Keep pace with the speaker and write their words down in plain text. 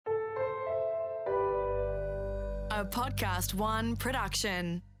A Podcast One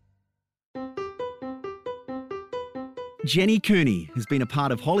production. Jenny Cooney has been a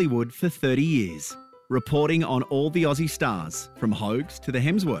part of Hollywood for 30 years, reporting on all the Aussie stars, from Hogs to the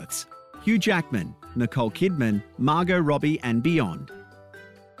Hemsworths, Hugh Jackman, Nicole Kidman, Margot Robbie and beyond.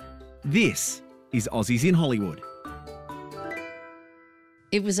 This is Aussies in Hollywood.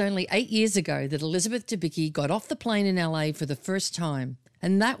 It was only 8 years ago that Elizabeth Debicki got off the plane in LA for the first time,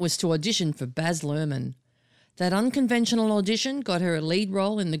 and that was to audition for Baz Luhrmann. That unconventional audition got her a lead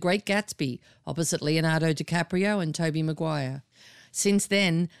role in The Great Gatsby, opposite Leonardo DiCaprio and Tobey Maguire. Since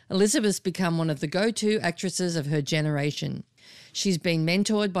then, Elizabeth's become one of the go-to actresses of her generation. She's been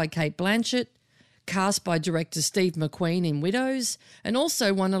mentored by Cate Blanchett, cast by director Steve McQueen in Widows, and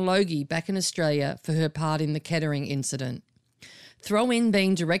also won a Logie back in Australia for her part in the Kettering incident. Throw in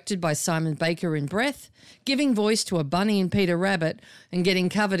being directed by Simon Baker in Breath, giving voice to a bunny in Peter Rabbit, and getting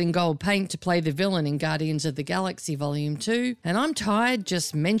covered in gold paint to play the villain in Guardians of the Galaxy Volume 2, and I'm tired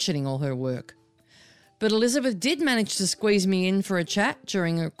just mentioning all her work. But Elizabeth did manage to squeeze me in for a chat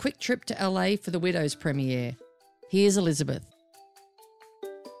during a quick trip to LA for the Widows premiere. Here's Elizabeth.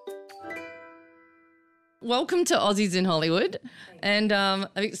 Welcome to Aussies in Hollywood, and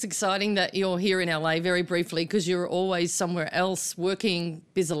it's exciting that you're here in LA very briefly because you're always somewhere else working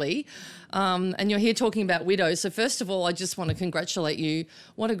busily, and you're here talking about Widows. So first of all, I just want to congratulate you.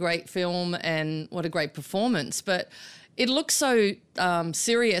 What a great film and what a great performance, but it looks so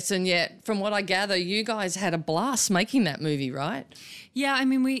serious, and yet from what I gather, you guys had a blast making that movie, right? Yeah, I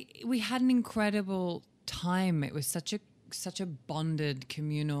mean, we had an incredible time. It was such a bonded,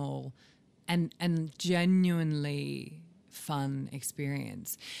 communal and genuinely fun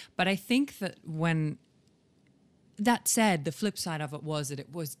experience. But I think that that said, the flip side of it was that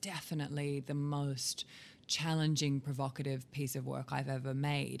it was definitely the most challenging, provocative piece of work I've ever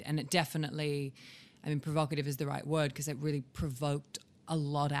made. And it definitely, I mean, provocative is the right word because it really provoked a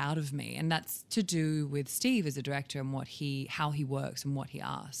lot out of me. And that's to do with Steve as a director and how he works and what he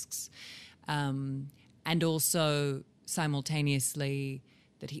asks. And also simultaneously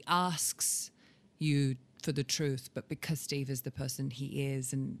that he asks you for the truth, but because Steve is the person he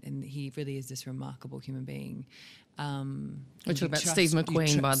is and he really is this remarkable human being. We're talking about Steve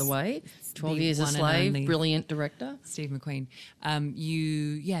McQueen, by the way, 12 Years a Slave, brilliant director. Steve McQueen.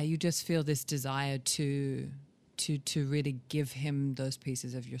 You just feel this desire to really give him those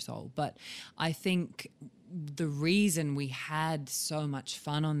pieces of your soul. But I think the reason we had so much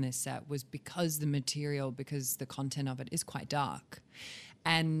fun on this set was because the content of it is quite dark.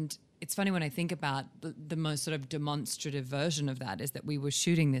 And it's funny when I think about the most sort of demonstrative version of that is that we were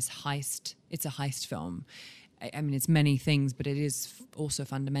shooting this heist. It's a heist film. I mean, it's many things, but it is also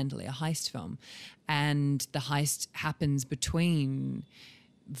fundamentally a heist film. And the heist happens between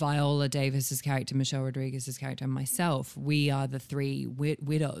Viola Davis's character, Michelle Rodriguez's character, and myself. We are the three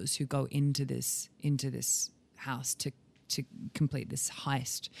widows who go into this house to complete this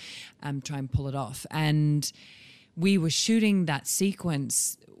heist, try and pull it off. And we were shooting that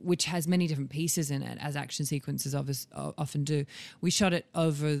sequence, which has many different pieces in it, as action sequences often do. We shot it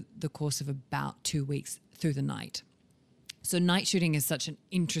over the course of about 2 weeks through the night. So night shooting is such an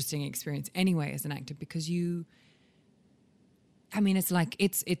interesting experience anyway as an actor because it's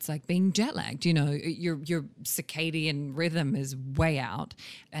like being jet lagged, you know, your circadian rhythm is way out,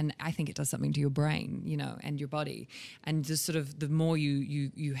 and I think it does something to your brain, you know, and your body. And just sort of the more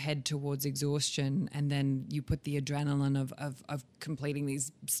you head towards exhaustion, and then you put the adrenaline of completing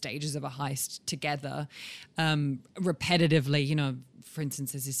these stages of a heist together repetitively, you know. For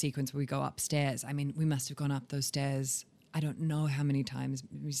instance, there's a sequence where we go upstairs. I mean, we must have gone up those stairs, I don't know how many times,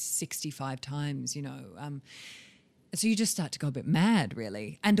 maybe 65 times, you know. So you just start to go a bit mad,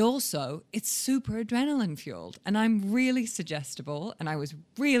 really. And also, it's super adrenaline fueled. And I'm really suggestible, and I was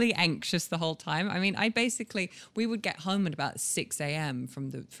really anxious the whole time. I mean, we would get home at about 6 a.m.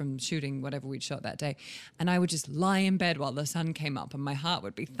 from shooting whatever we'd shot that day. And I would just lie in bed while the sun came up, and my heart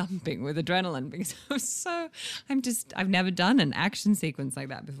would be thumping with adrenaline because I've never done an action sequence like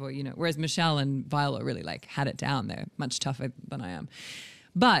that before, you know. Whereas Michelle and Viola really had it down. They're much tougher than I am.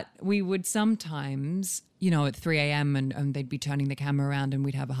 But we would sometimes, you know, at 3 a.m. and they'd be turning the camera around and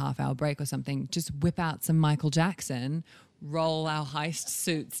we'd have a half-hour break or something, just whip out some Michael Jackson, roll our heist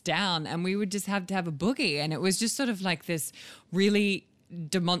suits down, and we would just have to have a boogie. And it was just sort of like this really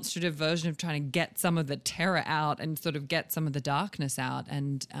demonstrative version of trying to get some of the terror out and sort of get some of the darkness out.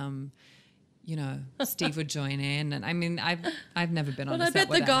 And you know, Steve would join in. And I mean, I've never been on a set where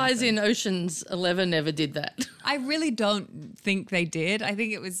I bet the guys in Ocean's 11 never did that. I really don't think they did. I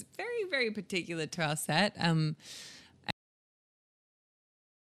think it was very, very particular to our set.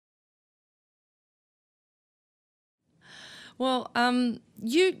 Well,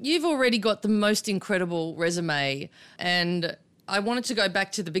 you've already got the most incredible resume, and I wanted to go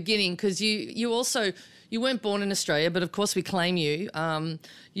back to the beginning because you weren't born in Australia, but of course we claim you.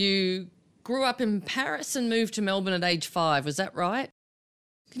 You grew up in Paris and moved to Melbourne at age 5. Was that right?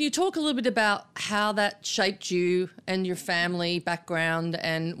 Can you talk a little bit about how that shaped you and your family background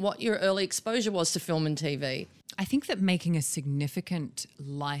and what your early exposure was to film and TV? I think that making a significant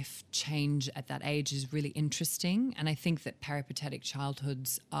life change at that age is really interesting, and I think that peripatetic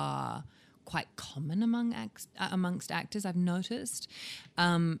childhoods are quite common amongst actors, I've noticed.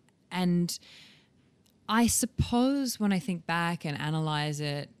 And I suppose when I think back and analyse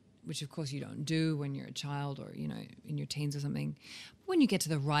it, which of course you don't do when you're a child or, you know, in your teens or something, when you get to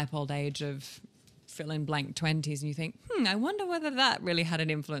the ripe old age of fill in blank 20s and you think, I wonder whether that really had an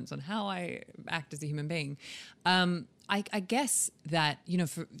influence on how I act as a human being. I guess that, you know,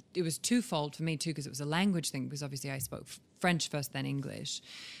 it was twofold for me too, because it was a language thing, because obviously I spoke French first, then English.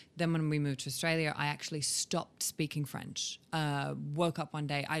 Then when we moved to Australia, I actually stopped speaking French. Woke up one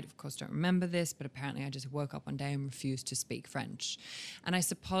day, I of course don't remember this, but apparently I just woke up one day and refused to speak French. And I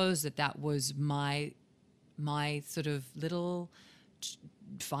suppose that was my sort of little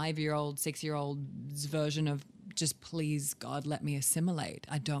 5-year-old, 6-year-old's version of just please God, let me assimilate.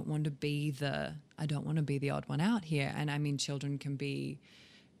 I don't want to be the odd one out here. And I mean, children can be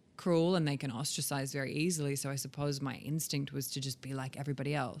cruel and they can ostracize very easily. So I suppose my instinct was to just be like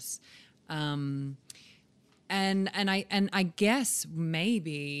everybody else. And I guess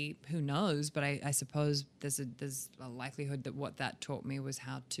maybe, who knows, but I suppose there's a likelihood that what that taught me was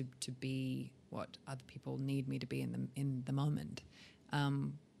how to be what other people need me to be in the moment.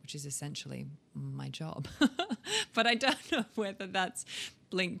 Which is essentially my job. But I don't know whether that's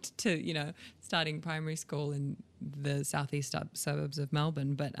linked to, you know, starting primary school in the southeast suburbs of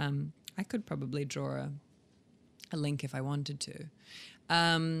Melbourne. But I could probably draw a link if I wanted to.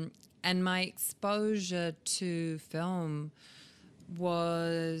 And my exposure to film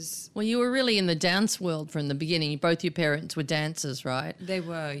was... Well, you were really in the dance world from the beginning. Both your parents were dancers, right? They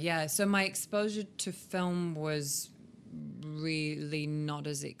were, yeah. So my exposure to film was really not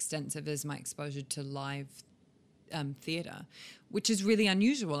as extensive as my exposure to live theatre, which is really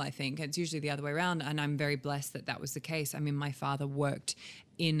unusual, I think. It's usually the other way around, and I'm very blessed that was the case. I mean, my father worked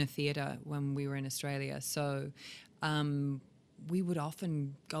in a theatre when we were in Australia, so we would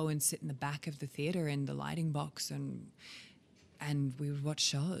often go and sit in the back of the theatre in the lighting box and we would watch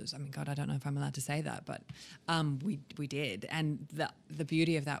shows. I mean, God, I don't know if I'm allowed to say that, but we did. And the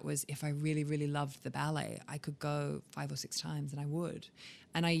beauty of that was if I really, really loved the ballet, I could go 5 or 6 times and I would.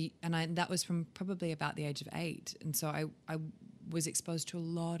 And that was from probably about the age of 8. And so I was exposed to a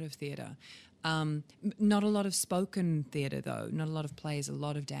lot of theatre. Not a lot of spoken theatre, though. Not a lot of plays, a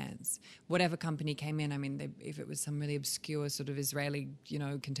lot of dance. Whatever company came in, I mean, if it was some really obscure sort of Israeli, you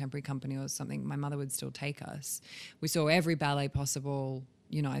know, contemporary company or something, my mother would still take us. We saw every ballet possible.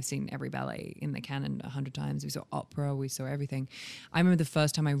 You know, I've seen every ballet in the canon 100 times. We saw opera, we saw everything. I remember the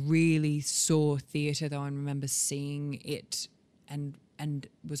first time I really saw theatre, though, and remember seeing it and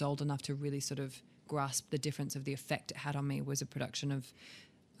was old enough to really sort of grasp the difference of the effect it had on me, was a production of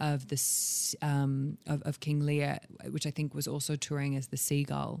King Lear, which I think was also touring as The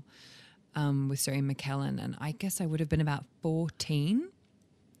Seagull, with Sarah McKellen. And I guess I would have been about 15.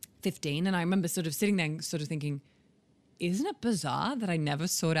 And I remember sort of sitting there and sort of thinking, isn't it bizarre that I never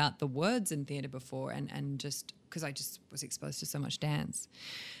sought out the words in theatre before and just because I just was exposed to so much dance.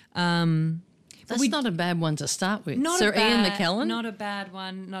 That's not a bad one to start with. Sir Ian McKellen? Not a bad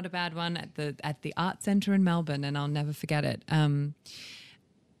one at the Art Centre in Melbourne, and I'll never forget it.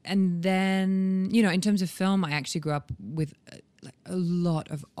 And then, you know, in terms of film, I actually grew up with a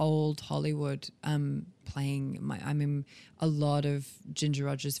lot of old Hollywood playing. I mean, a lot of Ginger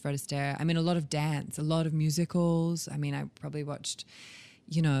Rogers, Fred Astaire. I mean, a lot of dance, a lot of musicals. I mean, I probably watched,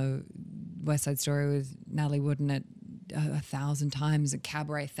 you know, West Side Story with Natalie Wood in it 1,000 times, and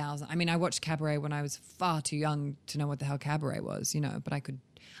Cabaret 1,000. I mean, I watched Cabaret when I was far too young to know what the hell Cabaret was, you know, but I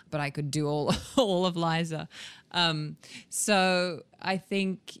could do all of Liza. So I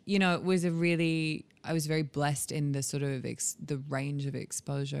think, you know, I was very blessed in the sort of the range of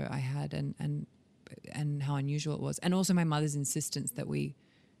exposure I had and how unusual it was. And also my mother's insistence that we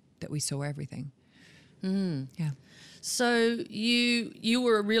saw everything. Yeah. So you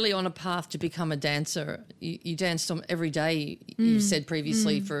were really on a path to become a dancer. You danced every day, you said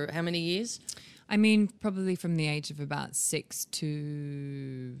previously, for how many years? I mean, probably from the age of about 6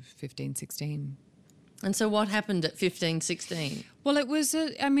 to 15, 16. And so what happened at 15, 16? Well, it was,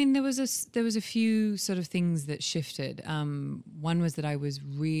 there was a few sort of things that shifted. One was that I was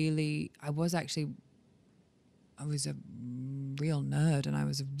actually a real nerd, and I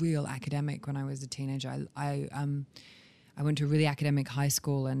was a real academic when I was a teenager. I went to a really academic high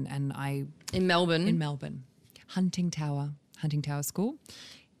school, and I In Melbourne, Hunting Tower School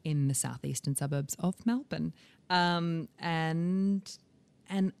in the southeastern suburbs of Melbourne, and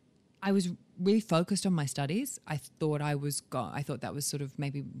I was really focused on my studies. I thought that was sort of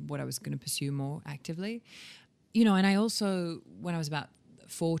maybe what I was going to pursue more actively, and I also, when I was about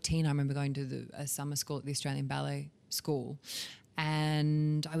 14, I remember going to a summer school at the Australian Ballet School,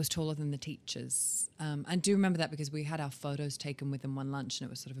 and I was taller than the teachers. I do remember that because we had our photos taken within one lunch, and it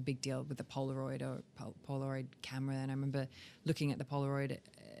was sort of a big deal with the Polaroid camera. And I remember looking at the Polaroid,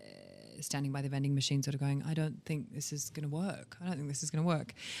 standing by the vending machine, sort of going, I don't think this is going to work.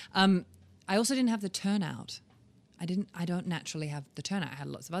 I also didn't have the turnout. I don't naturally have the turnout. I had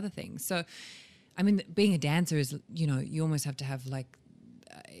lots of other things. So, I mean, being a dancer is, you almost have to have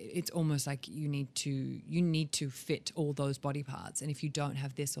it's almost like you need to fit all those body parts, and if you don't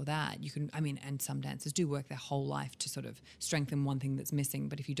have this or that, and some dancers do work their whole life to sort of strengthen one thing that's missing,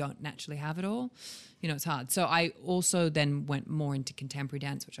 but if you don't naturally have it all, it's hard. So I also then went more into contemporary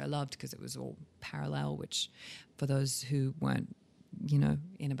dance, which I loved because it was all parallel, which for those who weren't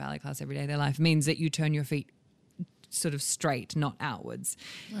in a ballet class every day of their life means that you turn your feet sort of straight, not outwards.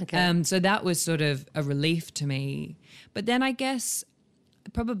 Okay. So that was sort of a relief to me, but then I guess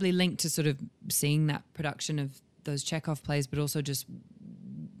probably linked to sort of seeing that production of those Chekhov plays, but also just,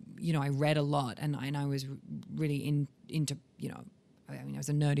 I read a lot, and I was really into, I was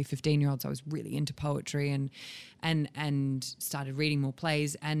a nerdy 15-year-old, so I was really into poetry and started reading more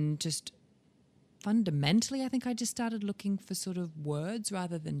plays, and just fundamentally, I think I just started looking for sort of words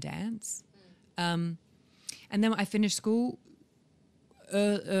rather than dance. And then I finished school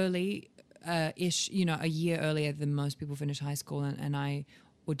early, ish, a year earlier than most people finish high school, and I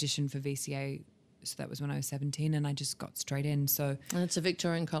auditioned for VCA, so that was when I was 17, and I just got straight in. So, and it's a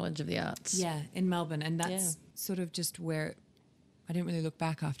Victorian College of the Arts. Yeah, in Melbourne, and that's sort of just where I didn't really look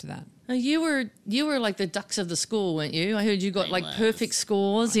back after that. Now, you were like the ducks of the school, weren't you? I heard you got perfect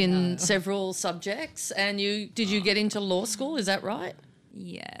scores in several subjects, and did you get into law school? Is that right?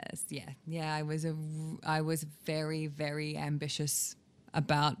 Yes, yeah. I was very, very ambitious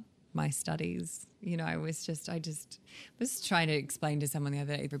about my studies. I was trying to explain to someone the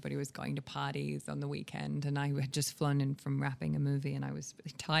other day, everybody was going to parties on the weekend, and I had just flown in from wrapping a movie, and I was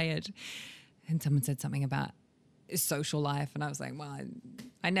really tired, and someone said something about social life, and I was like, well,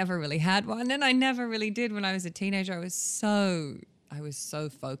 I never really had one, and I never really did when I was a teenager. I was so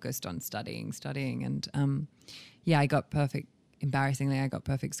focused on studying, and I got perfect. Embarrassingly, I got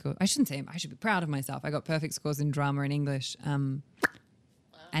perfect scores. I shouldn't say I should be proud of myself. I got perfect scores in drama and English, and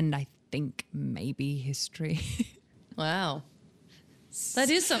I think maybe history. Wow, that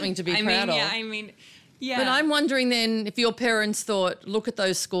is something to be proud of. Yeah. But I'm wondering then if your parents thought, look at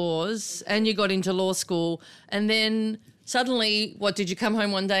those scores, and you got into law school, and then suddenly, what, did you come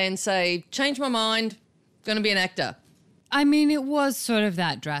home one day and say, change my mind, going to be an actor? It was sort of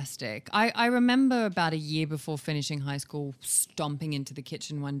that drastic. I remember about a year before finishing high school stomping into the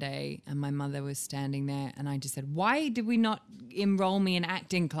kitchen one day, and my mother was standing there, and I just said, why did we not enroll me in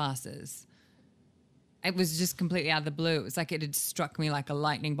acting classes? It was just completely out of the blue. It was like it had struck me like a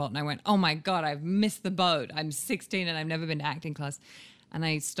lightning bolt, and I went, oh my God, I've missed the boat. I'm 16 and I've never been to acting class. And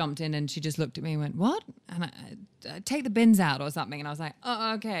I stomped in, and she just looked at me and went, what? And I take the bins out or something. And I was like,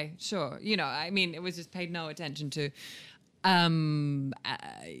 oh, okay, sure. It was just paid no attention to.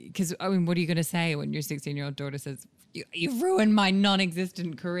 Because, what are you going to say when your 16-year-old daughter says, you've ruined my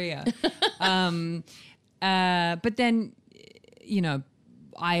non-existent career? But then,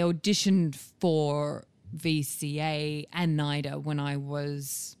 I auditioned for VCA and NIDA when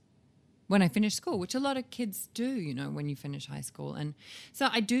I finished school, which a lot of kids do, when you finish high school. And so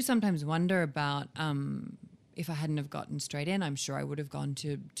I do sometimes wonder about if I hadn't have gotten straight in, I'm sure I would have gone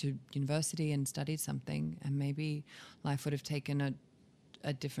to university and studied something, and maybe life would have taken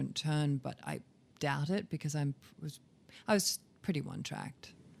a different turn, but I doubt it because I was pretty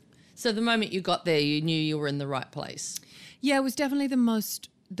one-tracked. So the moment you got there, you knew you were in the right place? Yeah, it was definitely the most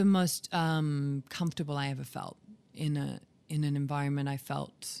comfortable I ever felt in an environment. I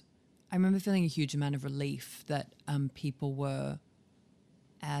remember feeling a huge amount of relief that people were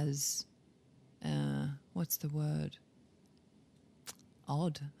as what's the word?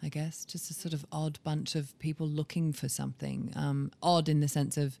 Odd, I guess. Just a sort of odd bunch of people looking for something. Odd in the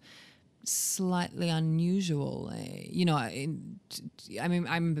sense of slightly unusual. I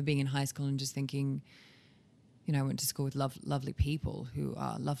remember being in high school and just thinking, I went to school with lovely people who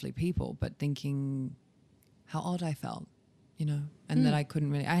are lovely people, but thinking how odd I felt. you know, and that I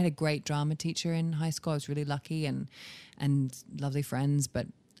couldn't really. I had a great drama teacher in high school. I was really lucky and lovely friends, but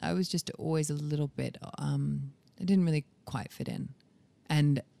I was just always a little bit. I didn't really quite fit in,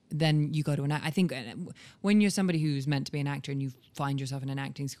 and then you go to I think when you're somebody who's meant to be an actor and you find yourself in an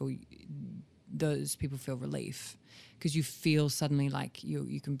acting school, those people feel relief. Because you feel suddenly like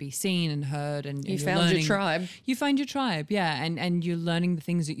you can be seen and heard, and you found your tribe. You find your tribe, yeah, and you're learning the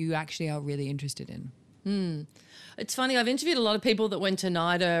things that you actually are really interested in. It's funny, I've interviewed a lot of people that went to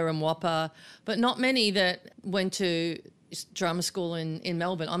NIDA and WAPA, but not many that went to drama school in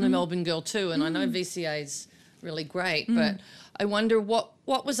Melbourne. I'm a Melbourne girl too, and I know VCA's really great, but I wonder what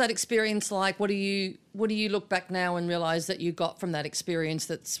was that experience like? What do you look back now and realise that you got from that experience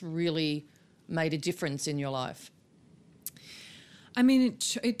that's really made a difference in your life? I mean, it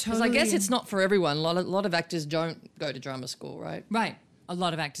totally... Because I guess it's not for everyone. A lot of actors don't go to drama school, right? Right. A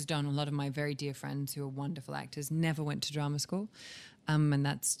lot of actors don't. A lot of my very dear friends who are wonderful actors never went to drama school, and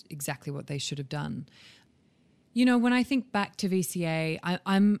that's exactly what they should have done. You know, when I think back to VCA,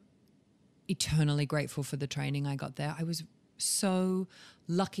 I'm eternally grateful for the training I got there. I was so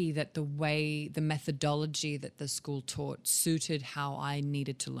lucky that the methodology that the school taught suited how I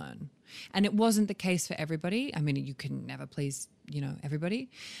needed to learn. And it wasn't the case for everybody. I mean, you can never please, you know, everybody.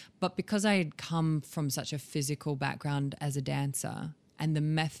 But because I had come from such a physical background as a dancer, and the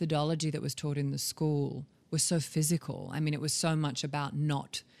methodology that was taught in the school was so physical. I mean, it was so much about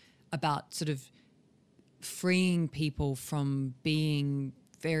sort of freeing people from being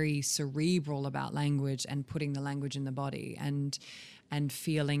very cerebral about language and putting the language in the body and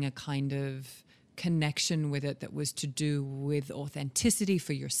feeling a kind of connection with it that was to do with authenticity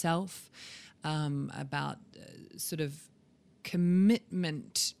for yourself, about sort of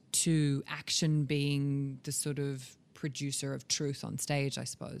commitment to action being the sort of producer of truth on stage, I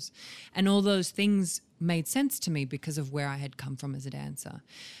suppose. And all those things made sense to me because of where I had come from as a dancer.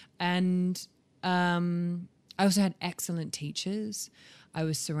 And I also had excellent teachers. I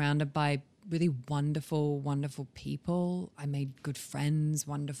was surrounded by really wonderful, wonderful people. I made good friends,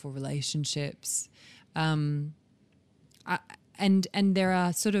 wonderful relationships. And there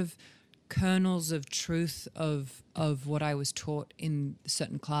are sort of kernels of truth of what I was taught in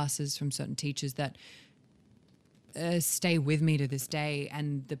certain classes from certain teachers that stay with me to this day.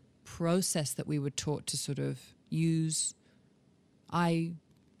 And the process that we were taught to sort of use, I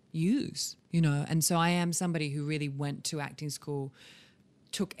use, you know. And so I am somebody who really went to acting school,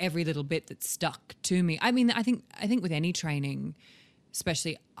 took every little bit that stuck to me. I mean, I think with any training,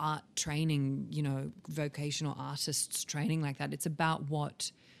 especially art training, you know, vocational artists training like that, it's about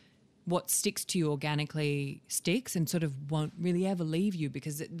what sticks to you organically sticks and sort of won't really ever leave you,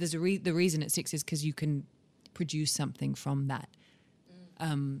 because there's the reason it sticks is because you can produce something from that.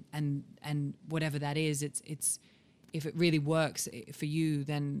 And whatever that is, it's if it really works for you,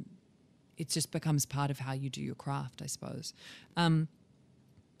 then it just becomes part of how you do your craft, I suppose.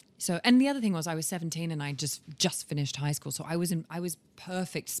 So, and the other thing was I was 17 and I just finished high school. So I was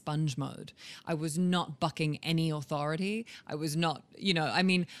perfect sponge mode. I was not bucking any authority. I was not, you know, I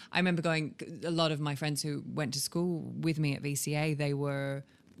mean, I remember a lot of my friends who went to school with me at VCA, they were,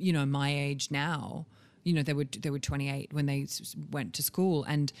 you know, my age now, you know, they were 28 when they went to school.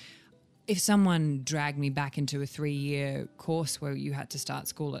 And if someone dragged me back into a 3-year course where you had to start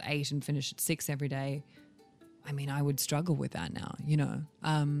school at 8 and finish at 6 every day, I mean, I would struggle with that now, you know.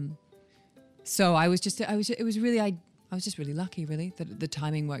 So I was just really lucky, really, that the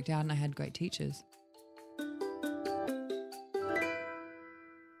timing worked out and I had great teachers.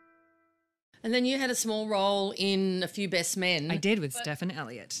 And then you had a small role in A Few Best Men. I did with Stephen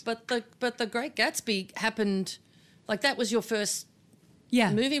Elliott. But the Great Gatsby happened, like that was your first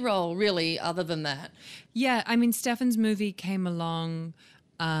movie role, really, other than that. Yeah, I mean, Stephen's movie came along.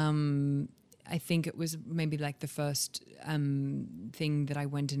 I think it was maybe like the first thing that I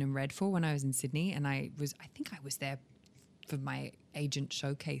went in and read for when I was in Sydney, and I think I was there for my agent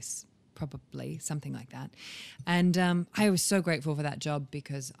showcase, probably something like that. And I was so grateful for that job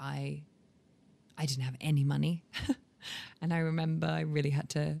because I didn't have any money, and I remember I really had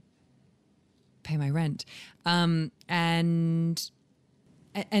to pay my rent, and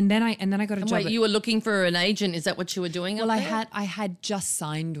then I got a job. Wait, you were looking for an agent? Is that what you were doing? Well, I had just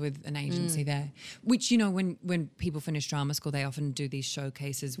signed with an agency there, which, you know, when people finish drama school, they often do these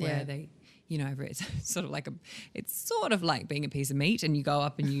showcases where they, you know, it's sort of like being a piece of meat, and you go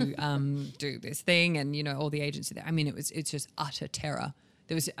up and you do this thing, and you know, all the agency there. I mean, it's just utter terror.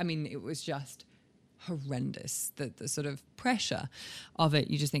 It was just horrendous, the sort of pressure of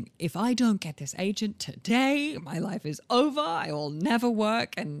it. You just think, if I don't get this agent today, my life is over, I will never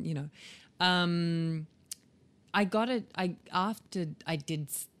work. And you know, after I did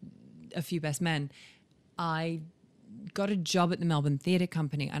A Few Best Men, I got a job at the Melbourne Theatre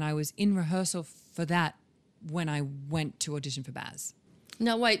Company, and I was in rehearsal for that when I went to audition for Baz.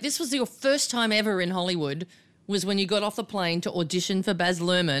 No, wait, this was your first time ever in Hollywood, was when you got off the plane to audition for Baz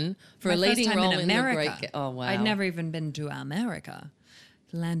Luhrmann for a leading role in America. The Great... Oh, wow. I'd never even been to America,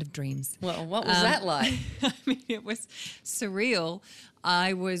 the land of dreams. Well, what was that like? I mean, it was surreal.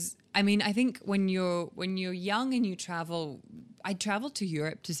 I think when you're young and you travel, I traveled to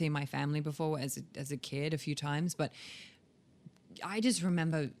Europe to see my family before as a kid a few times, but I just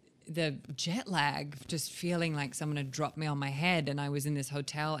remember the jet lag, just feeling like someone had dropped me on my head, and I was in this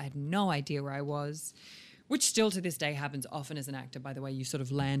hotel. I had no idea where I was, which still to this day happens often as an actor, by the way. You sort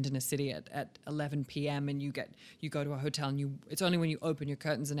of land in a city at 11 p.m. and you go to a hotel, and it's only when you open your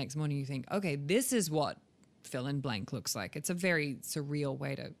curtains the next morning you think, okay, this is what fill in blank looks like. It's a very surreal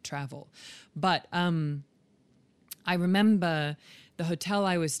way to travel. But I remember the hotel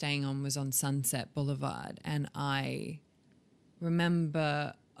I was staying on was on Sunset Boulevard, and I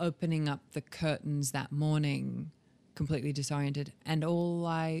remember opening up the curtains that morning completely disoriented, and all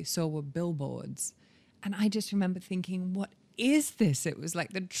I saw were billboards. And I just remember thinking, what is this? It was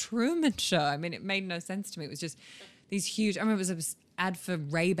like the Truman Show. I mean, it made no sense to me. It was just these huge, I remember it was an ad for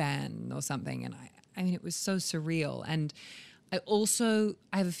Ray-Ban or something, and I mean, it was so surreal. And I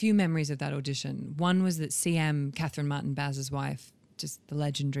have a few memories of that audition. One was that CM, Catherine Martin, Baz's wife, just the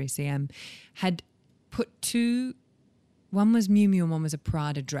legendary CM, had put one was Miu Miu and one was a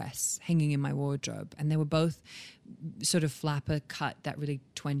Prada dress hanging in my wardrobe. And they were both sort of flapper cut, that really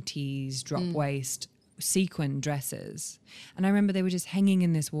 20s drop waist sequin dresses. And I remember they were just hanging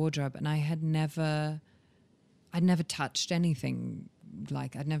in this wardrobe, and I'd never touched anything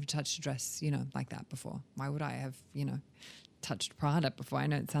I'd never touched a dress, like that before. Why would I have, touched Prada before? I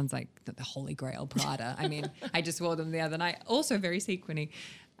know it sounds like the Holy Grail Prada. I mean, I just wore them the other night. Also very sequiny.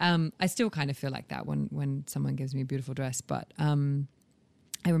 I still kind of feel like that when someone gives me a beautiful dress. But I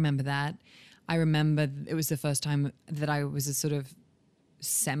remember that. I remember it was the first time that I was a sort of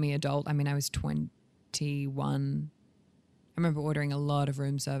semi-adult. I mean, I was 21. I remember ordering a lot of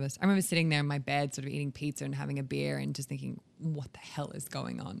room service. I remember sitting there in my bed sort of eating pizza and having a beer and just thinking, what the hell is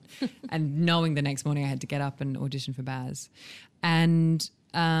going on? And knowing the next morning I had to get up and audition for Baz. And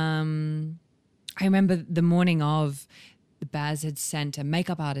I remember the morning of, Baz had sent a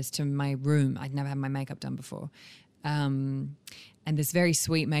makeup artist to my room. I'd never had my makeup done before. And this very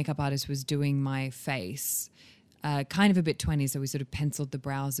sweet makeup artist was doing my face, kind of a bit 20s, so we sort of penciled the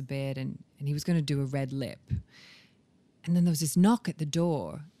brows a bit, and he was going to do a red lip. And then there was this knock at the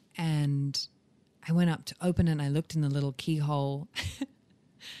door, and I went up to open it, and I looked in the little keyhole.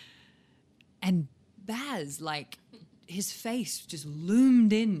 And Baz, like, his face just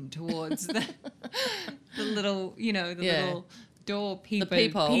loomed in towards the little, little door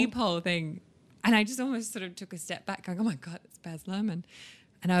peephole thing. And I just almost sort of took a step back going, oh my God, it's Baz Luhrmann.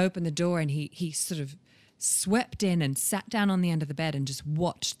 And I opened the door, and he sort of swept in and sat down on the end of the bed and just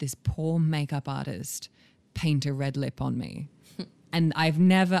watched this poor makeup artist paint a red lip on me. And I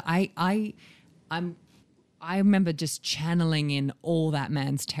remember just channeling in all that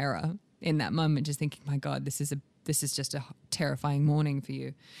man's terror in that moment, just thinking, my God, this is just a terrifying morning for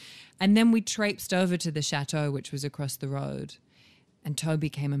you. And then we traipsed over to the chateau, which was across the road, and Toby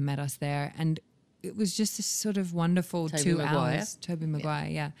came and met us there. And it was just this sort of wonderful Toby 2 Maguire. hours. Toby Maguire,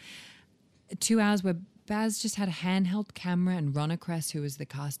 yeah. 2 hours where Baz just had a handheld camera, and Ronna Cress, who was the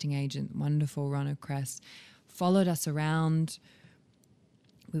casting agent, wonderful Ronna Cress, followed us around.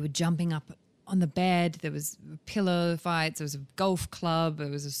 We were jumping up on the bed. There was pillow fights. There was a golf club. There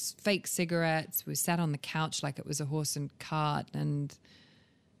was fake cigarettes. We sat on the couch like it was a horse and cart, and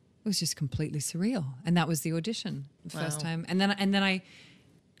it was just completely surreal. And that was the audition, the first time. And then I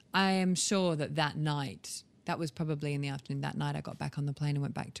am sure that night, that was probably in the afternoon. That night I got back on the plane and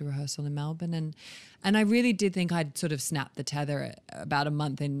went back to rehearsal in Melbourne. And I really did think I'd sort of snapped the tether about a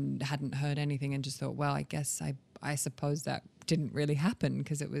month and hadn't heard anything, and just thought, well, I guess I suppose that didn't really happen,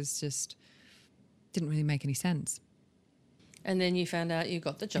 because it was just didn't really make any sense. And then you found out you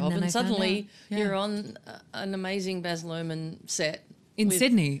got the job, and suddenly you're on an amazing Baz Luhrmann set. In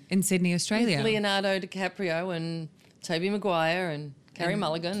Sydney, Australia. With Leonardo DiCaprio and Tobey Maguire and Carey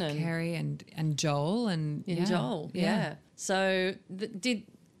Mulligan and Carey and Joel and Joel. Yeah. So did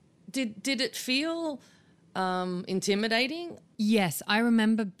it feel intimidating? Yes, I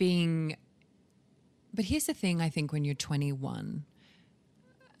remember being. But here's the thing: I think when you're 21,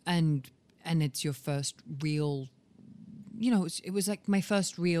 and it's your first real, it was like my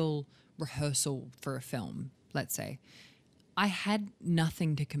first real rehearsal for a film. Let's say, I had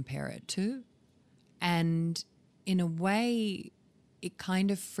nothing to compare it to, and in a way, it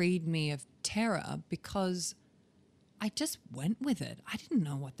kind of freed me of terror because I just went with it. I didn't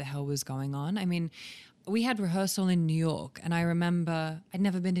know what the hell was going on. I mean, we had rehearsal in New York, and I remember I'd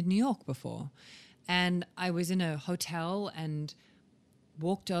never been to New York before. And I was in a hotel and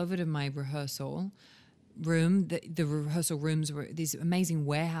walked over to my rehearsal room. The rehearsal rooms were these amazing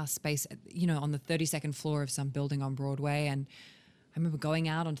warehouse space, on the 32nd floor of some building on Broadway. And I remember going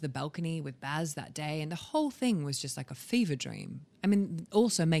out onto the balcony with Baz that day, and the whole thing was just like a fever dream. I mean,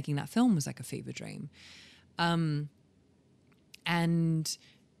 also making that film was like a fever dream. And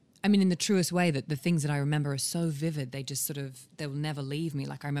I mean, in the truest way, that the things that I remember are so vivid, they will never leave me.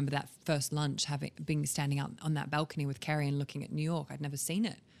 Like I remember that first lunch being standing out on that balcony with Carrie and looking at New York. I'd never seen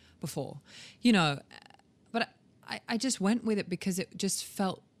it before, but I just went with it because it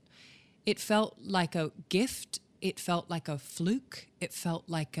felt like a gift. It felt like a fluke. It felt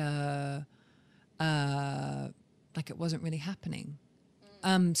like like it wasn't really happening.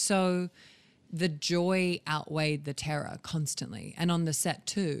 So the joy outweighed the terror constantly, and on the set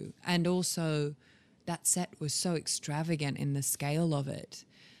too. And also that set was so extravagant in the scale of it.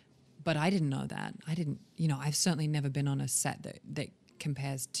 But I didn't know that. I've certainly never been on a set that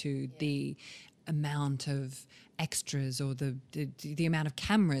compares to the amount of extras or the amount of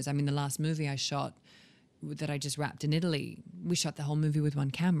cameras. I mean, the last movie I shot that I just wrapped in Italy, we shot the whole movie with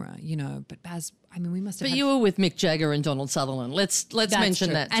one camera, but Baz, I mean, we must have. But you were with Mick Jagger and Donald Sutherland. Let's mention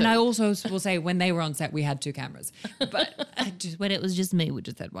true. that too. And I also will say, when they were on set, we had 2 cameras. But when it was just me, we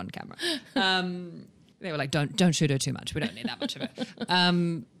just had 1 camera. They were like, don't shoot her too much. We don't need that much of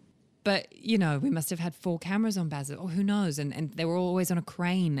it. But, we must have had 4 cameras on Baz, or who knows. And they were always on a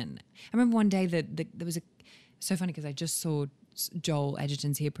crane. And I remember one day that there was so funny because I just saw Joel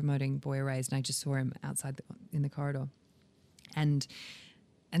Edgerton's here promoting Boy Erased, and I just saw him outside in the corridor. And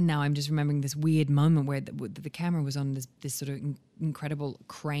now I'm just remembering this weird moment where the camera was on this sort of incredible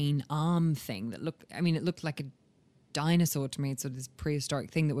crane arm thing that it looked like a dinosaur to me. It's sort of this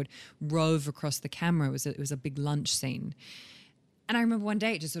prehistoric thing that would rove across the camera. It was a big lunch scene. And I remember one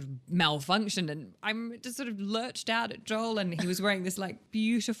day it just sort of malfunctioned, and I just sort of lurched out at Joel, and he was wearing this like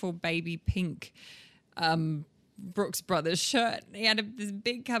beautiful baby pink Brooks Brothers shirt. He had this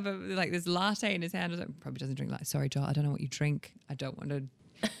big cup of like this latte in his hand. I was like, probably doesn't drink latte. Sorry, Joel, I don't know what you drink. I don't want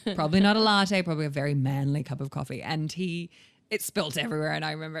to. Probably not a latte. Probably a very manly cup of coffee. And it spilt everywhere. And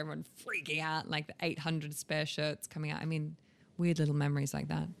I remember everyone freaking out, like the 800 spare shirts coming out. I mean, weird little memories like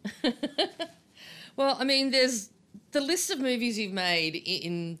that. Well, I mean, there's the list of movies you've made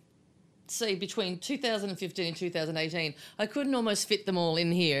in say between 2015 and 2018, I couldn't almost fit them all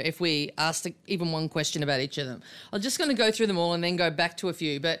in here if we asked even one question about each of them. I'm just going to go through them all and then go back to a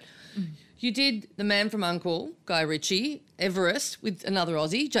few. But you did The Man from U.N.C.L.E., Guy Ritchie, Everest with another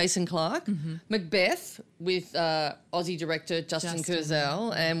Aussie, Jason Clarke, Macbeth with Aussie director Justin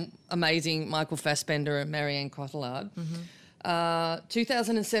Kurzel and amazing Michael Fassbender and Marianne Cotillard.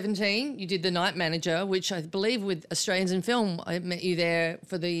 2017, you did The Night Manager, which I believe with Australians in Film, I met you there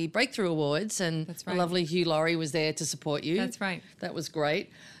for the Breakthrough Awards, and the lovely Hugh Laurie was there to support you. That's right. That was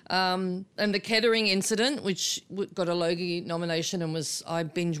great. And The Kettering Incident, which got a Logie nomination, and I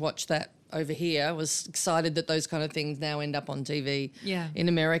binge-watched that over here. I was excited that those kind of things now end up on TV in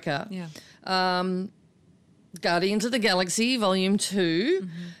America. Yeah. Guardians of the Galaxy, Volume 2,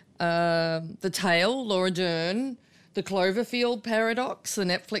 The Tale, Laura Dern, The Cloverfield Paradox, the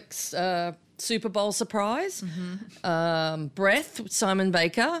Netflix Super Bowl surprise, Breath with Simon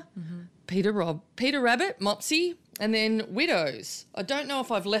Baker, Peter Rabbit, Mopsy, and then Widows. I don't know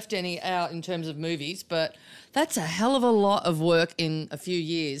if I've left any out in terms of movies, but that's a hell of a lot of work in a few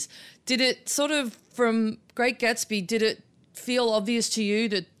years. Did it sort of, from Great Gatsby, did it feel obvious to you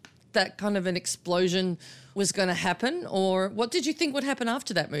that kind of an explosion was going to happen? Or what did you think would happen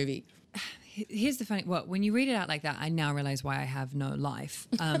after that movie? Here's the funny, when you read it out like that, I now realize why I have no life.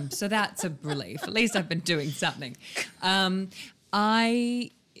 So that's a relief. At least I've been doing something. When I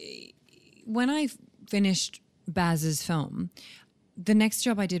finished Baz's film, the next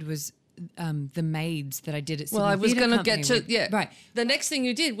job I did was the maids that I did at Sydney. Well, I was going to get to, right. The next thing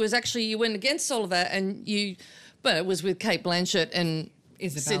you did was actually you went against all of that but it was with Cate Blanchett and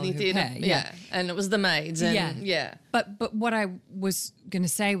Isabelle Sydney Theatre, yeah, and it was the maids, and But what I was going to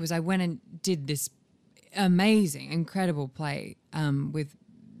say was I went and did this amazing, incredible play with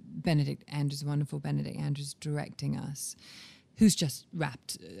Benedict Andrews, wonderful Benedict Andrews directing us, who's just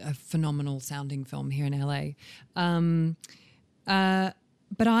wrapped a phenomenal sounding film here in LA.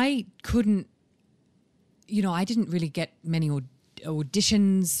 But I couldn't, I didn't really get many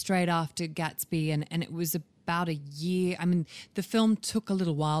auditions straight after Gatsby, and it was about a year. I mean, the film took a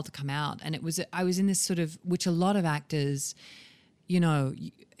little while to come out, and I was in this sort of, which a lot of actors, you know,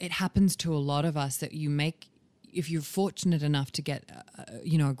 it happens to a lot of us that you make, if you're fortunate enough to get,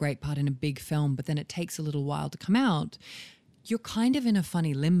 a great part in a big film, but then it takes a little while to come out, you're kind of in a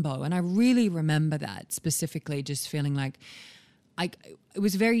funny limbo. And I really remember that specifically, just feeling like I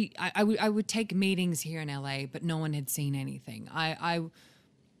would take meetings here in LA, but no one had seen anything.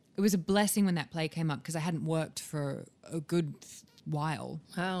 It was a blessing when that play came up because I hadn't worked for a good while.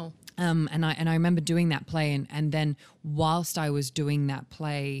 Wow. And I remember doing that play, and then whilst I was doing that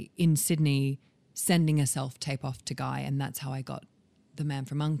play in Sydney, sending a self-tape off to Guy, and that's how I got The Man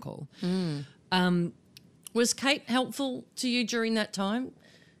from U.N.C.L.E. Was Cate helpful to you during that time,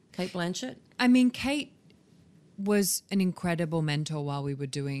 Cate Blanchett? I mean, Cate was an incredible mentor while we were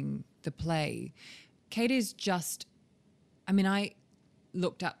doing the play. Cate is just, I mean, I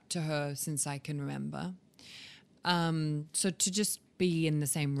looked up to her since I can remember. So to just be in the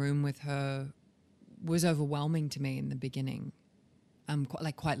same room with her was overwhelming to me in the beginning.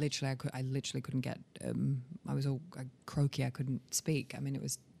 Quite literally, I literally couldn't get, I was all croaky, I couldn't speak. I mean, it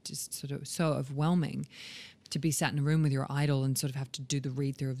was just sort of so overwhelming to be sat in a room with your idol and sort of have to do the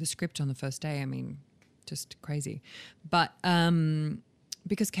read through of the script on the first day. I mean, just crazy. But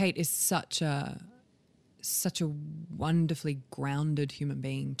because Cate is such a wonderfully grounded human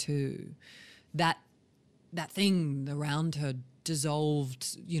being too, that thing around her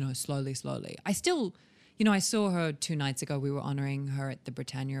dissolved, slowly. I still, I saw her 2 nights ago. We were honouring her at the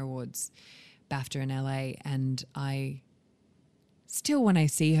Britannia Awards, BAFTA in LA, and I still, when I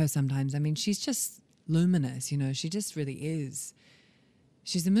see her sometimes, I mean, she's just luminous, she just really is.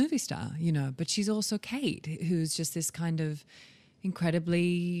 She's a movie star, but she's also Cate, who's just this kind of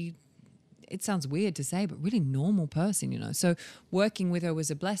incredibly, it sounds weird to say, but really normal person, So working with her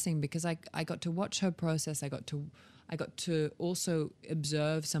was a blessing because I got to watch her process. I got to also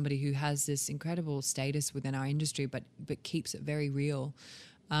observe somebody who has this incredible status within our industry, but keeps it very real.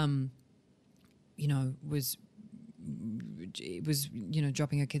 Was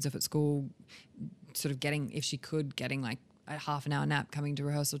dropping her kids off at school, sort of getting, if she could, getting like a half an hour nap, coming to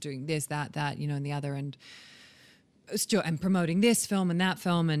rehearsal, doing this, that, and the other, and still, and promoting this film and that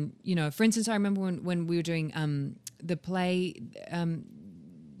film. And, for instance, I remember when we were doing the play,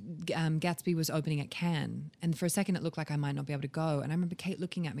 Gatsby was opening at Cannes, and for a second it looked like I might not be able to go. And I remember Cate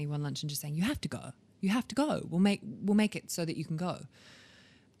looking at me one lunch and just saying, "You have to go. You have to go. We'll make it so that you can go."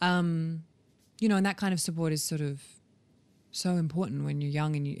 And that kind of support is sort of so important when you're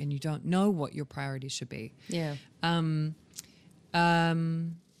young and you don't know what your priorities should be. Yeah.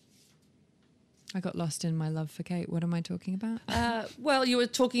 I got lost in my love for Cate. What am I talking about? Well, you were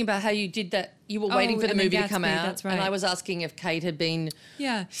talking about how you did that. You were waiting for the movie to come out. That's right. And I was asking if Cate had been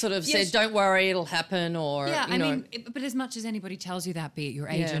said, Yes. "Don't worry, it'll happen," or, I mean, but as much as anybody tells you that, be it your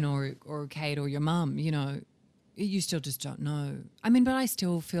agent or Cate or your mum, you still just don't know. I mean, but I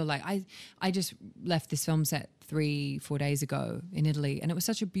still feel like I just left this film set 3-4 days ago in Italy, and it was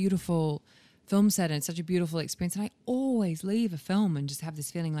such a beautiful film set and such a beautiful experience. And I always leave a film and just have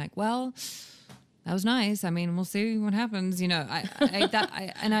this feeling like, well, that was nice. I mean, we'll see what happens. Really.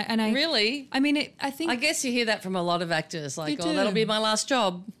 I mean, I guess you hear that from a lot of actors. Like, You do. that'll be my last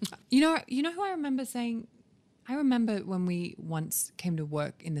job. You know who I remember saying. I remember when we once came to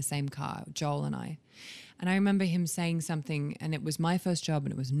work in the same car, Joel and I remember him saying something, and it was my first job,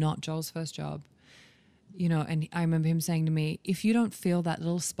 and it was not Joel's first job. And I remember him saying to me, if you don't feel that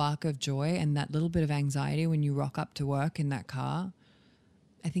little spark of joy and that little bit of anxiety when you rock up to work in that car,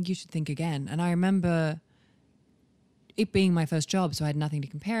 I think you should think again. And I remember it being my first job, so I had nothing to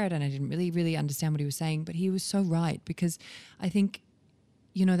compare it, and I didn't really understand what he was saying, but he was so right, because I think,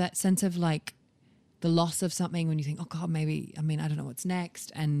 that sense of like the loss of something when you think, oh God, maybe, I mean, I don't know what's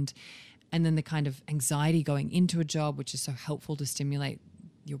next. And then the kind of anxiety going into a job, which is so helpful to stimulate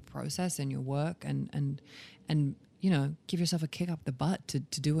your process and your work and give yourself a kick up the butt to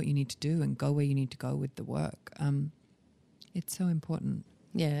do what you need to do and go where you need to go with the work. It's so important.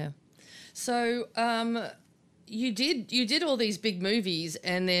 Yeah. So you did all these big movies,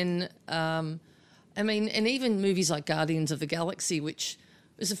 and then and even movies like Guardians of the Galaxy, which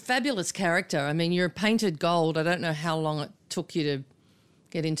was a fabulous character. I mean, you're painted gold. I don't know how long it took you to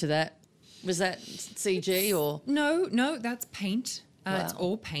get into that. Was that CG or? No, that's paint. Wow. It's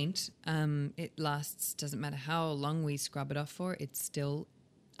all paint. It lasts, doesn't matter how long we scrub it off for, it's still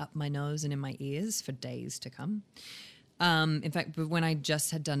up my nose and in my ears for days to come. In fact, when I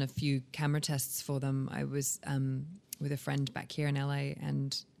just had done a few camera tests for them, I was with a friend back here in LA,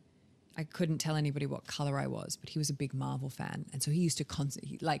 and I couldn't tell anybody what color I was, but he was a big Marvel fan. And so he used to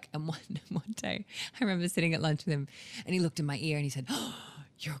constantly, and one day I remember sitting at lunch with him and he looked in my ear and he said, "Oh,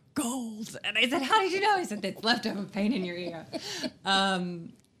 you're gold." And I said, "How did you know?" He said, "There's leftover paint in your ear."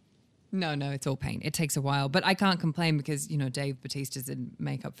 No, it's all paint. It takes a while, but I can't complain because, Dave Bautista's in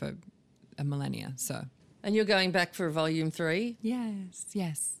makeup for a millennia, so. And you're going back for volume 3?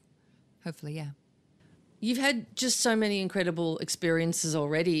 Yes. Hopefully, yeah. You've had just so many incredible experiences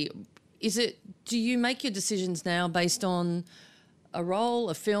already. Do you make your decisions now based on a role,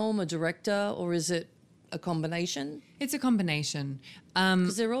 a film, a director, or is it a combination? It's a combination.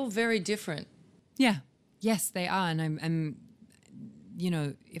 Because they're all very different. Yeah. Yes, they are. And I'm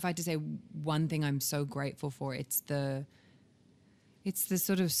if I had to say one thing I'm so grateful for, it's the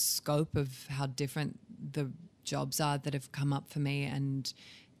sort of scope of how different the jobs are that have come up for me and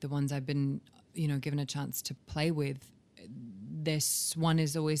the ones I've been, given a chance to play with. This one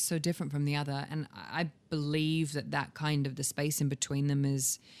is always so different from the other. And I believe that kind of the space in between them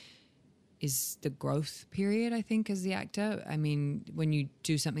is the growth period, I think, as the actor. I mean, when you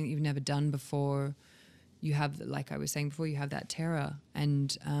do something that you've never done before, you have, like I was saying before, you have that terror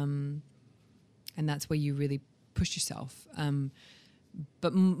and that's where you really push yourself.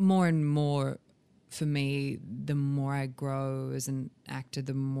 But more and more for me, the more I grow as an actor,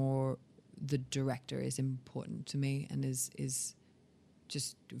 the more the director is important to me and is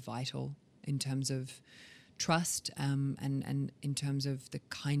just vital in terms of trust and in terms of the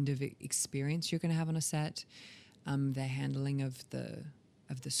kind of experience you're going to have on a set, their handling of the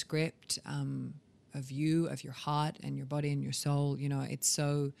script, of you, of your heart and your body and your soul. It's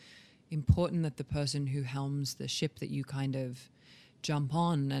so important that the person who helms the ship that you kind of jump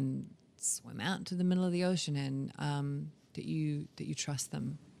on and swim out to the middle of the ocean in, that you trust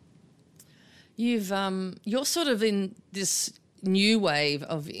them. You're sort of in this new wave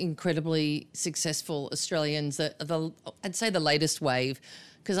of incredibly successful Australians, I'd say the latest wave,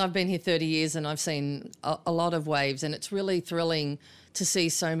 because I've been here 30 years and I've seen a lot of waves, and it's really thrilling to see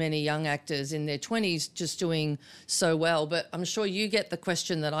so many young actors in their 20s just doing so well. But I'm sure you get the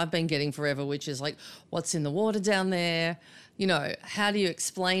question that I've been getting forever, which is like, what's in the water down there? How do you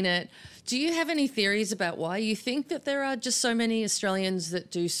explain it? Do you have any theories about why you think that there are just so many Australians that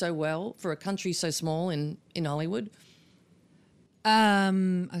do so well for a country so small in Hollywood? I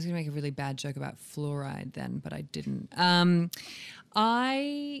was going to make a really bad joke about fluoride then, but I didn't.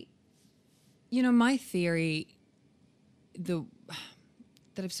 My theory, that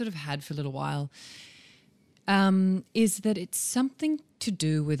I've sort of had for a little while, is that it's something to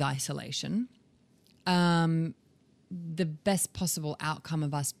do with isolation. The best possible outcome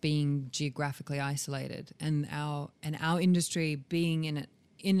of us being geographically isolated and our industry being in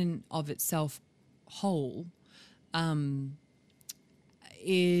and of itself whole,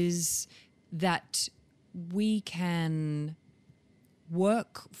 is that we can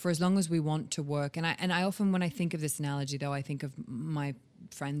work for as long as we want to work. And I often, when I think of this analogy, though, I think of my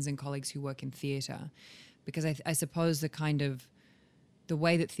friends and colleagues who work in theatre, because I suppose the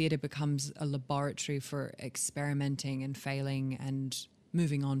way that theatre becomes a laboratory for experimenting and failing and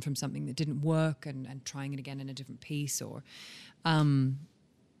moving on from something that didn't work and trying it again in a different piece, or,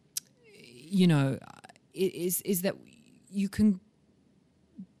 is that you can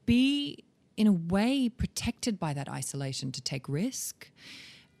be, in a way, protected by that isolation to take risks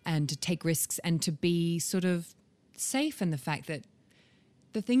and to be sort of safe in the fact that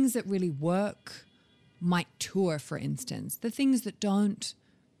the things that really work might tour, for instance. The things that don't,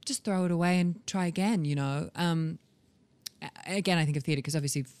 just throw it away and try again, Again, I think of theatre because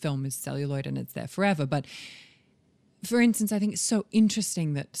obviously film is celluloid and it's there forever. But for instance, I think it's so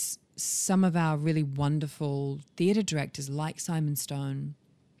interesting that some of our really wonderful theatre directors like Simon Stone,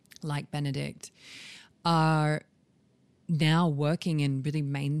 like Benedict, are now working in really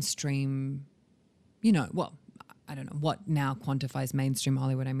mainstream, I don't know what now quantifies mainstream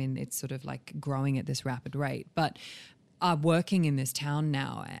Hollywood. I mean, it's sort of like growing at this rapid rate, but are working in this town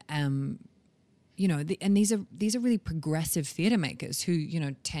now. And these are really progressive theatre makers who,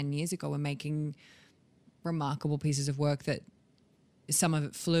 10 years ago were making remarkable pieces of work that some of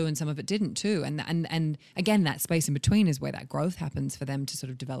it flew and some of it didn't too. And again, that space in between is where that growth happens for them to sort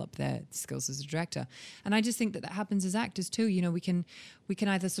of develop their skills as a director. And I just think that happens as actors too. We can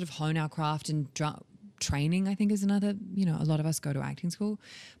either sort of hone our craft and training, I think, is another, a lot of us go to acting school,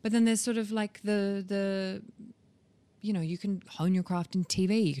 but then there's sort of like the you can hone your craft in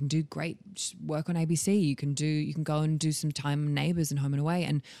TV, you can do great work on ABC, you can go and do some time on Neighbours and Home and Away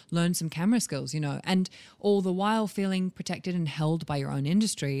and learn some camera skills, and all the while feeling protected and held by your own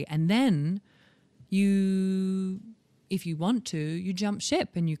industry. And then you if you want to, you jump ship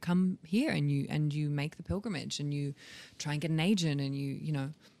and you come here and you make the pilgrimage and you try and get an agent and you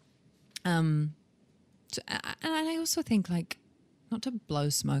know. And I also think, like, not to blow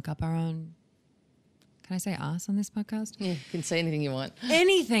smoke up our own. Can I say ass on this podcast? Yeah, you can say anything you want.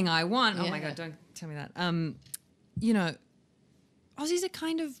 Anything I want. Yeah. Oh my God, don't tell me that. You know, Aussies are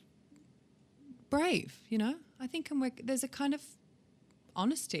kind of brave, you know. I think there's a kind of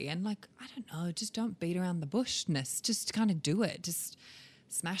honesty and, like, I don't know, just don't beat around the bushness. Just kind of do it. Just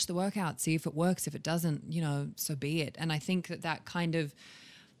smash the workout, see if it works. If it doesn't, you know, so be it. And I think that kind of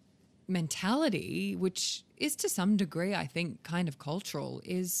mentality, which is to some degree, I think, kind of cultural,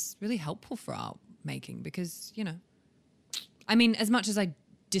 is really helpful for art making because, you know, I mean, as much as I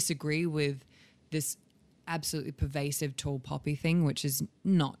disagree with this absolutely pervasive tall poppy thing, which is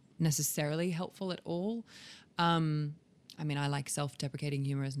not necessarily helpful at all. I mean, I like self-deprecating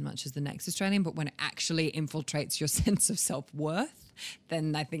humor as much as the next Australian, but when it actually infiltrates your sense of self-worth,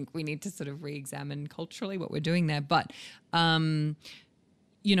 then I think we need to sort of re-examine culturally what we're doing there. But,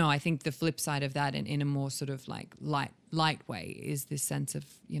 you know, I think the flip side of that in a more sort of like light way is this sense of,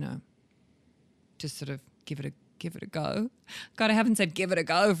 you know, just sort of give it a go. God, I haven't said give it a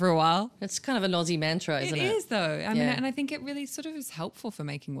go for a while. It's kind of an Aussie mantra, isn't it? It is, though. I mean, and I think it really sort of is helpful for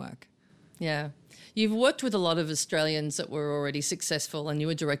making work. Yeah. You've worked with a lot of Australians that were already successful, and you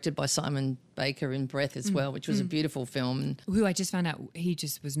were directed by Simon Baker in Breath as well, which was a beautiful film. Who I just found out he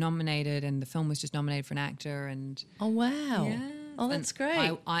just was nominated, and the film was just nominated for an actor. And oh, wow. yeah. Oh, that's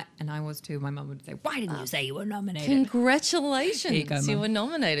great. I was too. My mum would say, why didn't you say you were nominated? Congratulations. There you go, you Mum. were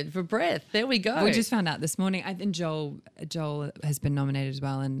nominated for Breath. There we go. We just found out this morning. I think Joel has been nominated as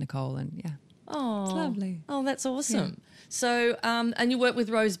well, and Nicole, and yeah. Oh, it's lovely. Oh, that's awesome. So, and you work with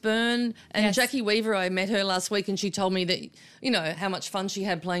Rose Byrne and Yes. Jackie Weaver. I met her last week and she told me that, you know, how much fun she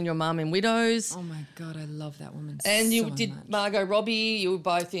had playing your mum in Widows. Oh my God, I love that woman And you so did much. Margot Robbie. You were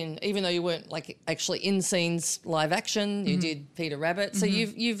both in, even though you weren't like actually in scenes live action, you did Peter Rabbit. So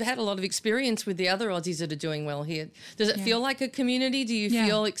you've had a lot of experience with the other Aussies that are doing well here. Does it feel like a community? Do you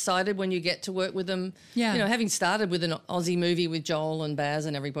feel excited when you get to work with them? Yeah. You know, having started with an Aussie movie with Joel and Baz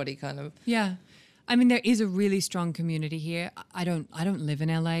and everybody kind of. Yeah. I mean, there is a really strong community here. I don't live in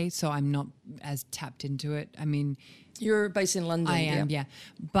LA, so I'm not as tapped into it. I mean, You're based in London. I am, yeah.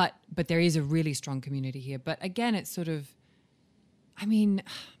 But there is a really strong community here. But again, it's sort of, I mean,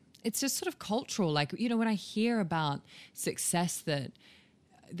 it's just sort of cultural. Like, you know, when I hear about success that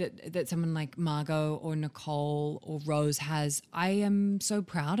someone like Margot or Nicole or Rose has, I am so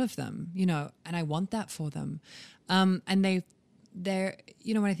proud of them, you know, and I want that for them. And they're,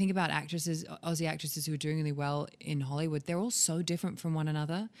 you know, when I think about actresses, Aussie actresses who are doing really well in Hollywood, they're all so different from one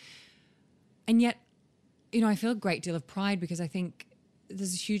another. And yet, you know, I feel a great deal of pride because I think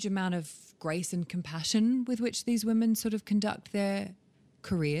there's a huge amount of grace and compassion with which these women sort of conduct their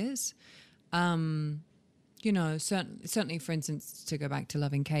careers. You know, certainly, for instance, to go back to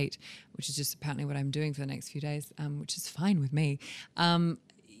Loving Cate, which is just apparently what I'm doing for the next few days, which is fine with me.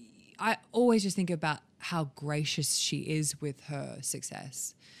 I always just think about how gracious she is with her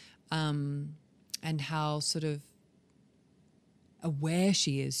success, and how sort of aware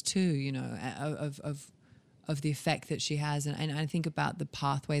she is too, you know, of the effect that she has. And I think about the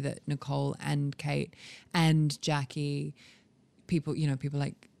pathway that Nicole and Cate and Jackie, people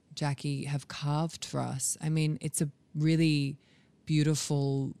like Jackie have carved for us. I mean, it's a really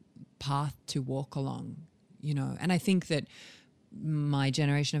beautiful path to walk along, you know, and I think that my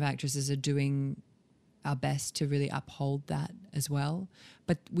generation of actresses are doing our best to really uphold that as well.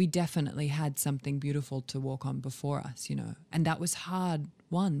 But we definitely had something beautiful to walk on before us, you know, and that was hard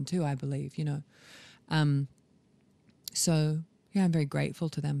won too, I believe, you know. So, yeah, I'm very grateful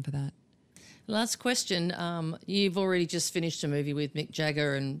to them for that. Last question. You've already just finished a movie with Mick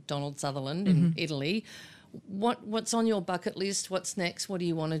Jagger and Donald Sutherland in Italy. What's on your bucket list? What's next? What do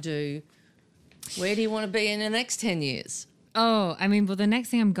you want to do? Where do you want to be in the next 10 years? Oh, I mean, well, the next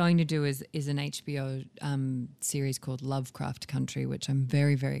thing I'm going to do is an HBO series called Lovecraft Country, which I'm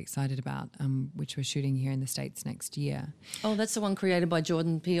very, very excited about, which we're shooting here in the States next year. Oh, that's the one created by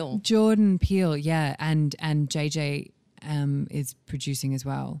Jordan Peele. Jordan Peele, yeah, and JJ is producing as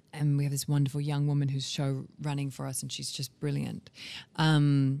well. And we have this wonderful young woman who's show running for us, and she's just brilliant.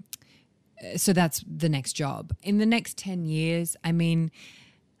 So that's the next job. In the next 10 years, I mean,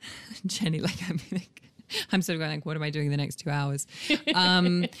 Jenny, I'm sort of going like, what am I doing in the next 2 hours?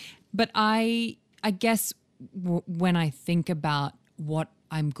 But I guess when I think about what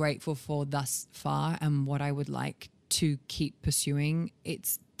I'm grateful for thus far and what I would like to keep pursuing,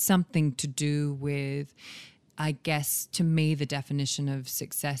 it's something to do with I guess to me, the definition of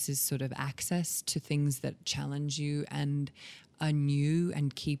success is sort of access to things that challenge you and are new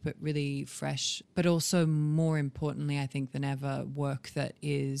and keep it really fresh. But also, more importantly, I think than ever, work that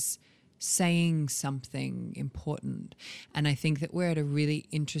is saying something important. And I think that we're at a really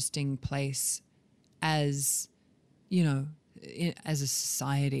interesting place as, you know, as a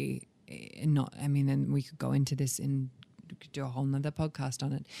society. And we could go into this and do a whole nother podcast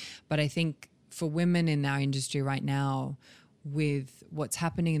on it. But I think for women in our industry right now, with what's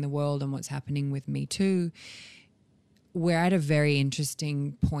happening in the world and what's happening with Me Too, we're at a very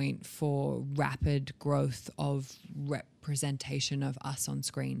interesting point for rapid growth of representation of us on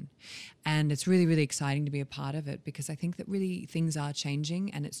screen. And it's really, really exciting to be a part of it, because I think that really things are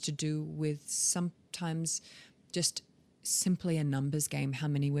changing, and it's to do with sometimes just simply a numbers game, how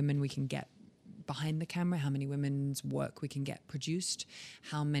many women we can get behind the camera, how many women's work we can get produced,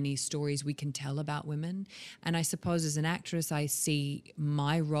 how many stories we can tell about women. And I suppose as an actress, I see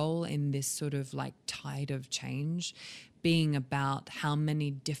my role in this sort of like tide of change being about how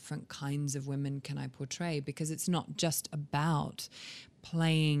many different kinds of women can I portray, because it's not just about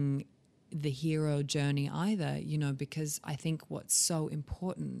playing the hero journey either, you know, because I think what's so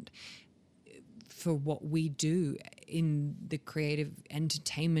important for what we do in the creative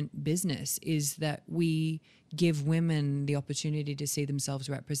entertainment business is that we give women the opportunity to see themselves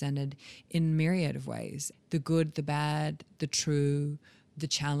represented in myriad of ways. The good, the bad, the true, the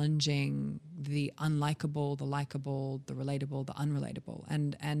challenging, the unlikable, the likable, the relatable, the unrelatable.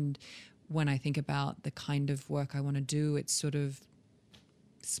 And when I think about the kind of work I want to do, it's sort of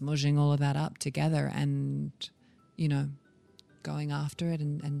smudging all of that up together and, you know, going after it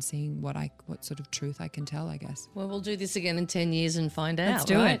and seeing what sort of truth I can tell, I guess. Well, we'll do this again in 10 years and find out. Let's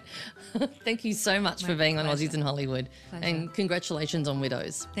do it. Thank you so much for being on Aussies in Hollywood. Pleasure. And congratulations on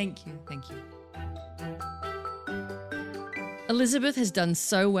Widows. Thank you. Thank you. Elizabeth has done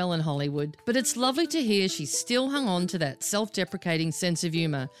so well in Hollywood, but it's lovely to hear she's still hung on to that self-deprecating sense of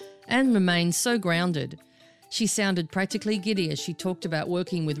humour and remains so grounded. She sounded practically giddy as she talked about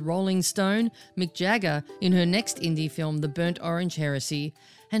working with Rolling Stone, Mick Jagger, in her next indie film, The Burnt Orange Heresy,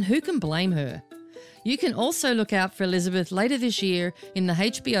 and who can blame her? You can also look out for Elizabeth later this year in the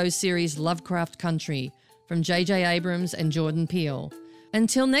HBO series Lovecraft Country from J.J. Abrams and Jordan Peele.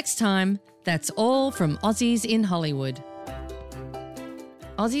 Until next time, that's all from Aussies in Hollywood.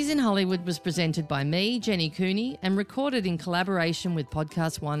 Aussies in Hollywood was presented by me, Jenny Cooney, and recorded in collaboration with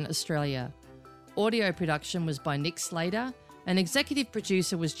Podcast One Australia. Audio production was by Nick Slater, and executive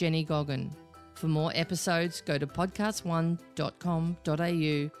producer was Jenny Goggin. For more episodes, go to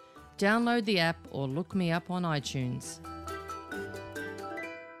podcastone.com.au, download the app or look me up on iTunes.